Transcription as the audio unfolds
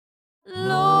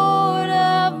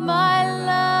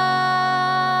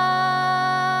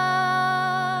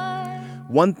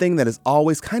One thing that has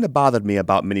always kind of bothered me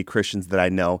about many Christians that I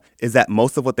know is that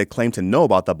most of what they claim to know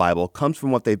about the Bible comes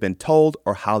from what they've been told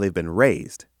or how they've been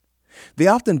raised. They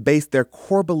often base their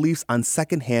core beliefs on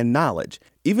secondhand knowledge,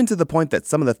 even to the point that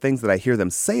some of the things that I hear them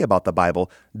say about the Bible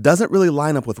doesn't really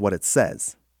line up with what it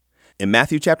says. In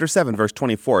Matthew chapter 7, verse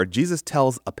 24, Jesus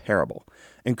tells a parable,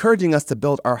 encouraging us to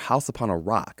build our house upon a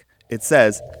rock. It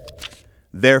says,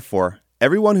 "Therefore,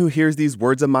 everyone who hears these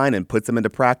words of mine and puts them into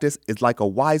practice is like a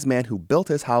wise man who built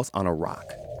his house on a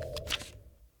rock."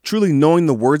 Truly knowing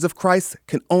the words of Christ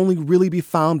can only really be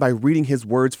found by reading his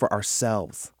words for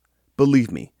ourselves.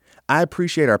 Believe me, I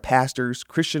appreciate our pastors,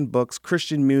 Christian books,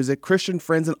 Christian music, Christian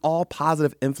friends, and all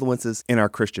positive influences in our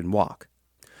Christian walk.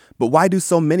 But why do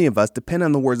so many of us depend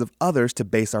on the words of others to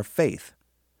base our faith?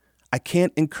 I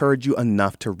can't encourage you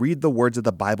enough to read the words of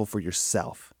the Bible for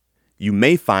yourself. You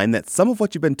may find that some of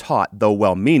what you've been taught, though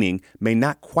well-meaning, may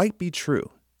not quite be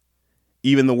true.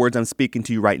 Even the words I'm speaking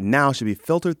to you right now should be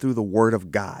filtered through the Word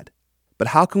of God. But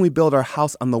how can we build our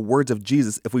house on the words of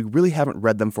Jesus if we really haven't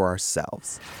read them for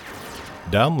ourselves?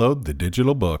 Download the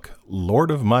digital book,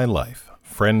 Lord of My Life,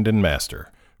 Friend and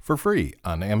Master, for free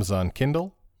on Amazon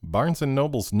Kindle, Barnes &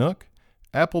 Noble's Nook,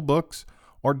 Apple Books,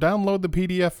 or download the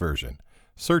PDF version.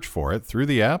 Search for it through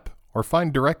the app or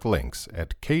find direct links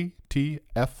at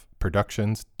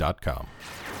ktfproductions.com.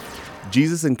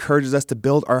 Jesus encourages us to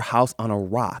build our house on a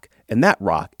rock, and that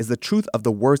rock is the truth of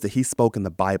the words that he spoke in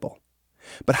the Bible.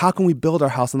 But how can we build our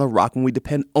house on the rock when we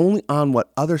depend only on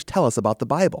what others tell us about the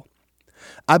Bible?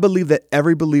 I believe that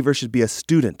every believer should be a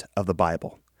student of the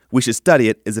Bible. We should study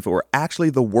it as if it were actually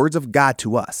the words of God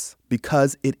to us,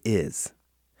 because it is.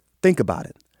 Think about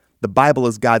it. The Bible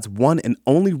is God's one and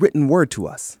only written word to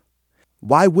us.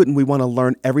 Why wouldn't we want to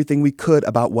learn everything we could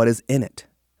about what is in it?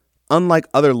 Unlike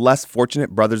other less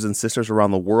fortunate brothers and sisters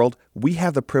around the world, we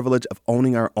have the privilege of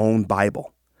owning our own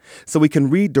Bible, so we can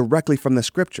read directly from the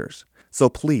scriptures. So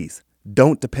please,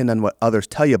 don't depend on what others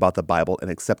tell you about the Bible and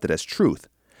accept it as truth.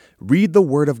 Read the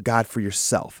Word of God for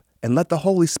yourself and let the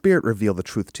Holy Spirit reveal the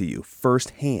truth to you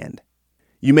firsthand.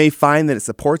 You may find that it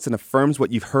supports and affirms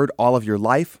what you've heard all of your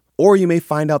life, or you may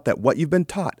find out that what you've been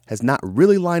taught has not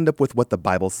really lined up with what the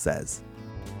Bible says.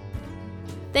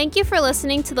 Thank you for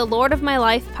listening to the Lord of My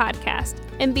Life podcast,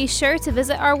 and be sure to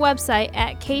visit our website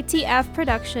at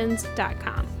ktfproductions.com.